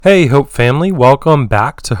Hey, Hope family, welcome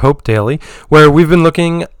back to Hope Daily, where we've been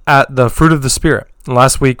looking at the fruit of the Spirit.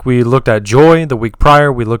 Last week we looked at joy, the week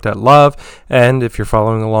prior we looked at love, and if you're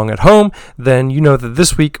following along at home, then you know that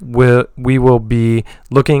this week we will be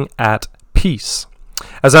looking at peace.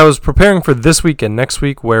 As I was preparing for this week and next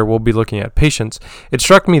week, where we'll be looking at patience, it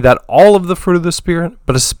struck me that all of the fruit of the Spirit,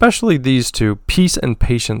 but especially these two, peace and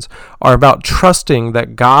patience, are about trusting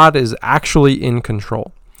that God is actually in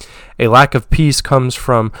control. A lack of peace comes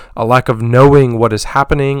from a lack of knowing what is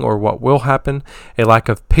happening or what will happen. A lack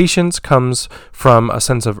of patience comes from a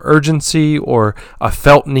sense of urgency or a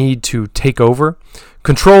felt need to take over.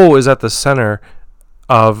 Control is at the center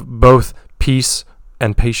of both peace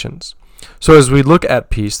and patience. So as we look at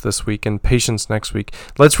peace this week and patience next week,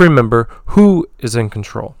 let's remember who is in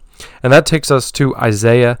control. And that takes us to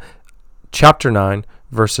Isaiah chapter 9,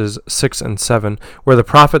 verses 6 and 7, where the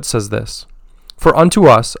prophet says this: "For unto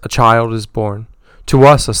us a child is born, to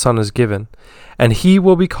us a son is given, and he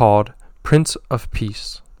will be called Prince of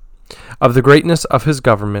Peace. Of the greatness of his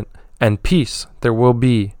government and peace there will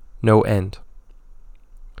be no end."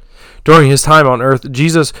 During his time on earth,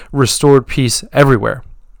 Jesus restored peace everywhere.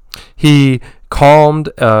 He calmed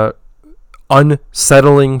an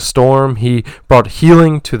unsettling storm. He brought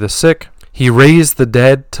healing to the sick. He raised the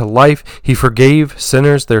dead to life. He forgave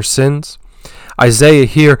sinners their sins. Isaiah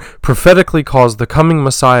here prophetically calls the coming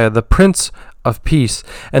Messiah the Prince of Peace,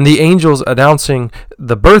 and the angels announcing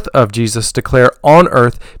the birth of Jesus declare on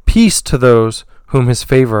earth peace to those whom his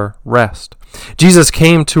favor rests. Jesus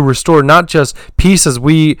came to restore not just peace as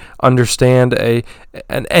we understand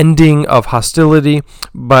an ending of hostility,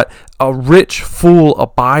 but a rich, full,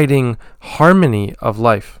 abiding harmony of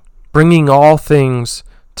life, bringing all things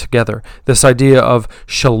together. This idea of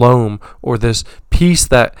shalom, or this peace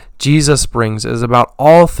that Jesus brings, is about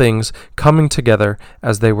all things coming together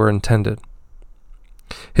as they were intended.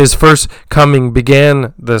 His first coming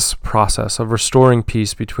began this process of restoring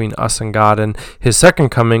peace between us and God, and his second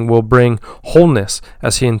coming will bring wholeness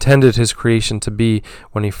as he intended his creation to be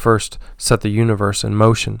when he first set the universe in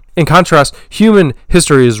motion. In contrast, human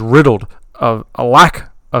history is riddled of a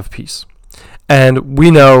lack of peace. And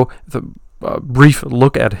we know the brief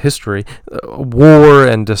look at history, war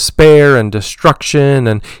and despair and destruction,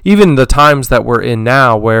 and even the times that we're in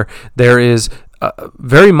now, where there is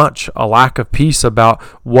very much a lack of peace about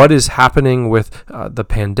what is happening with the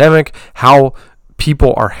pandemic, how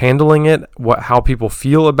people are handling it, how people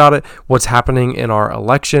feel about it, what's happening in our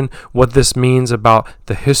election, what this means about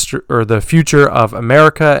the history or the future of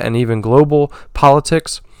America and even global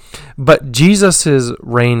politics. But Jesus'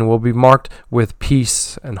 reign will be marked with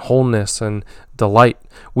peace and wholeness and delight.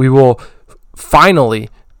 We will finally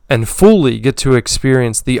and fully get to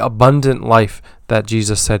experience the abundant life that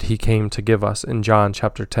Jesus said he came to give us in John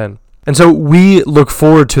chapter 10. And so we look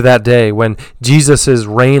forward to that day when Jesus'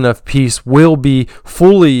 reign of peace will be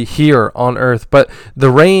fully here on earth. But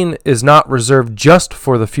the reign is not reserved just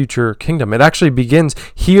for the future kingdom. It actually begins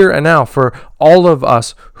here and now for all of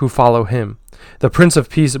us who follow him. The Prince of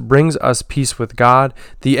Peace brings us peace with God,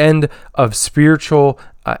 the end of spiritual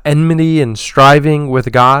enmity and striving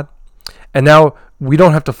with God. And now we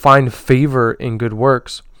don't have to find favor in good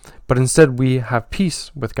works, but instead we have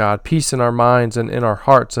peace with God, peace in our minds and in our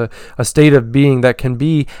hearts, a state of being that can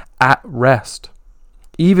be at rest,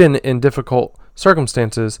 even in difficult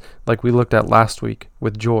circumstances like we looked at last week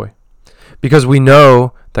with joy, because we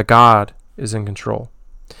know that God is in control.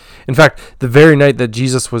 In fact, the very night that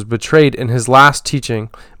Jesus was betrayed, in his last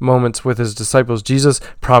teaching moments with his disciples, Jesus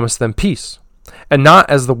promised them peace, and not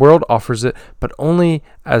as the world offers it, but only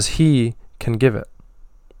as he can give it.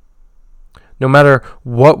 No matter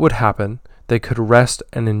what would happen, they could rest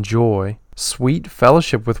and enjoy sweet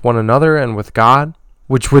fellowship with one another and with God,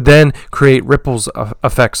 which would then create ripples of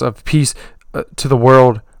effects of peace to the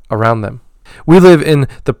world around them. We live in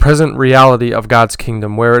the present reality of God's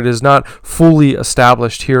kingdom, where it is not fully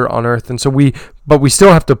established here on earth, and but we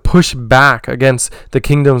still have to push back against the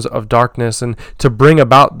kingdoms of darkness and to bring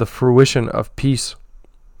about the fruition of peace.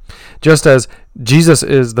 Just as Jesus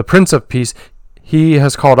is the Prince of Peace, he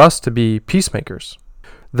has called us to be peacemakers.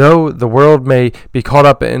 Though the world may be caught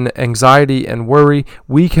up in anxiety and worry,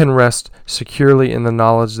 we can rest securely in the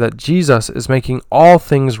knowledge that Jesus is making all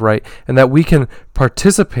things right, and that we can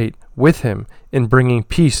participate with him in bringing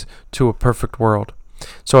peace to a perfect world.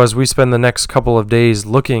 So as we spend the next couple of days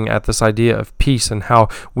looking at this idea of peace and how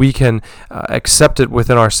we can accept it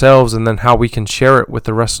within ourselves, and then how we can share it with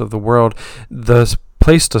the rest of the world, the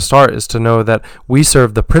place to start is to know that we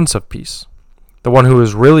serve the Prince of Peace, the one who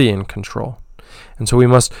is really in control. And so we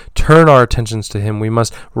must turn our attentions to him. We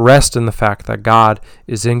must rest in the fact that God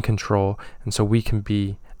is in control, and so we can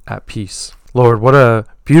be at peace. Lord, what a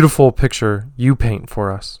beautiful picture you paint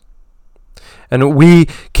for us. And we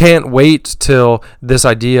can't wait till this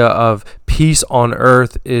idea of peace on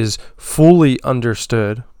earth is fully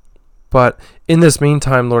understood. But in this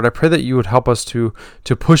meantime, Lord, I pray that you would help us to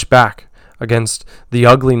push back against the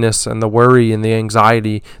ugliness and the worry and the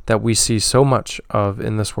anxiety that we see so much of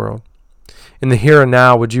in this world. In the here and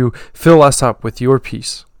now, would you fill us up with your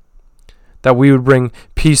peace? That we would bring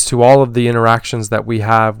peace to all of the interactions that we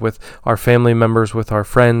have with our family members, with our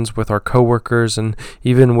friends, with our coworkers, and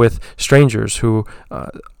even with strangers who,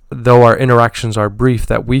 though our interactions are brief,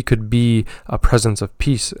 that we could be a presence of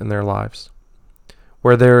peace in their lives.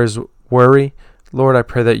 Where there is worry, Lord, I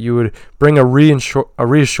pray that you would bring a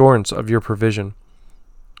reassurance of your provision.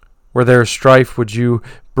 Where there is strife, would you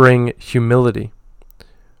bring humility?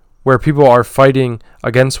 Where people are fighting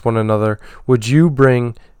against one another, would you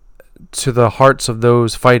bring to the hearts of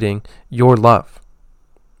those fighting your love?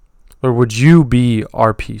 Lord, would you be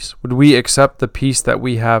our peace? Would we accept the peace that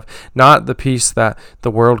we have, not the peace that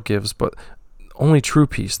the world gives, but only true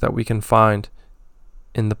peace that we can find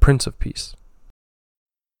in the Prince of Peace?